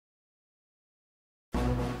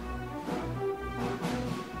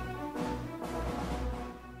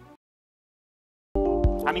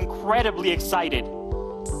I'm incredibly excited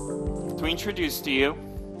to introduce to you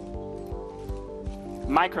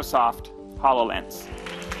Microsoft HoloLens.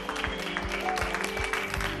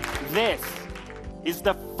 This is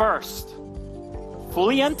the first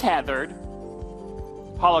fully untethered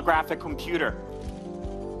holographic computer.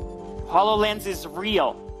 HoloLens is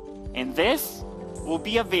real, and this will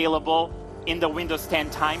be available in the Windows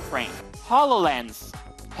 10 timeframe. HoloLens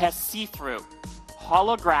has see-through,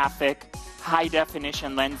 holographic,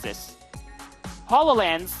 high-definition lenses.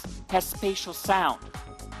 HoloLens has spatial sound,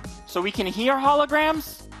 so we can hear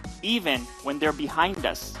holograms even when they're behind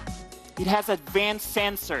us. It has advanced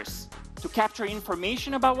sensors to capture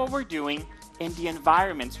information about what we're doing and the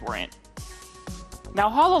environments we're in. Now,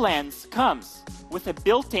 HoloLens comes with a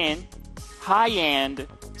built-in, high-end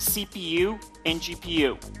CPU and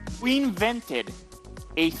GPU. We invented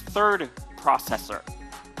a third processor,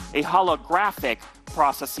 a holographic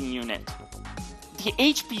processing unit. The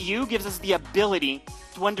HPU gives us the ability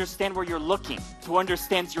to understand where you're looking, to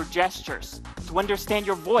understand your gestures, to understand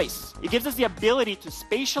your voice. It gives us the ability to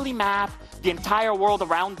spatially map the entire world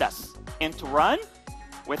around us and to run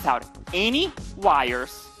without any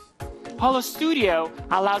wires. HoloStudio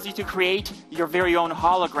allows you to create your very own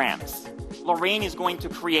holograms. Lorraine is going to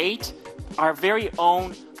create our very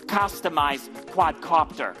own customized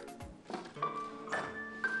quadcopter.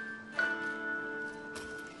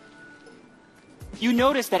 You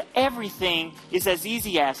notice that everything is as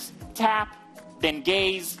easy as tap, then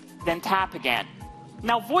gaze, then tap again.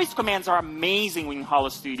 Now, voice commands are amazing in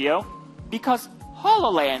HoloStudio because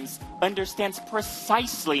HoloLens understands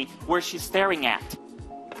precisely where she's staring at.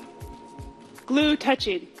 Glue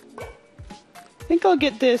touching. I think I'll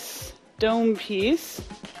get this dome piece.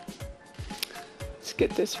 Let's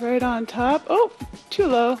get this right on top. Oh, too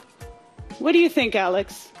low. What do you think,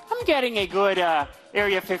 Alex? I'm getting a good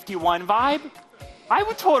Area 51 vibe. I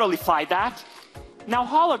would totally fly that. Now,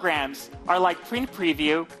 holograms are like print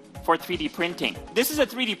preview for 3D printing. This is a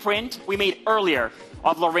 3D print we made earlier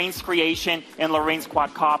of Lorraine's creation and Lorraine's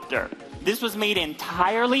quadcopter. This was made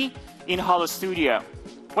entirely in HoloStudio.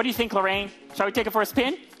 What do you think, Lorraine? Shall we take it for a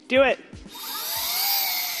spin? Do it.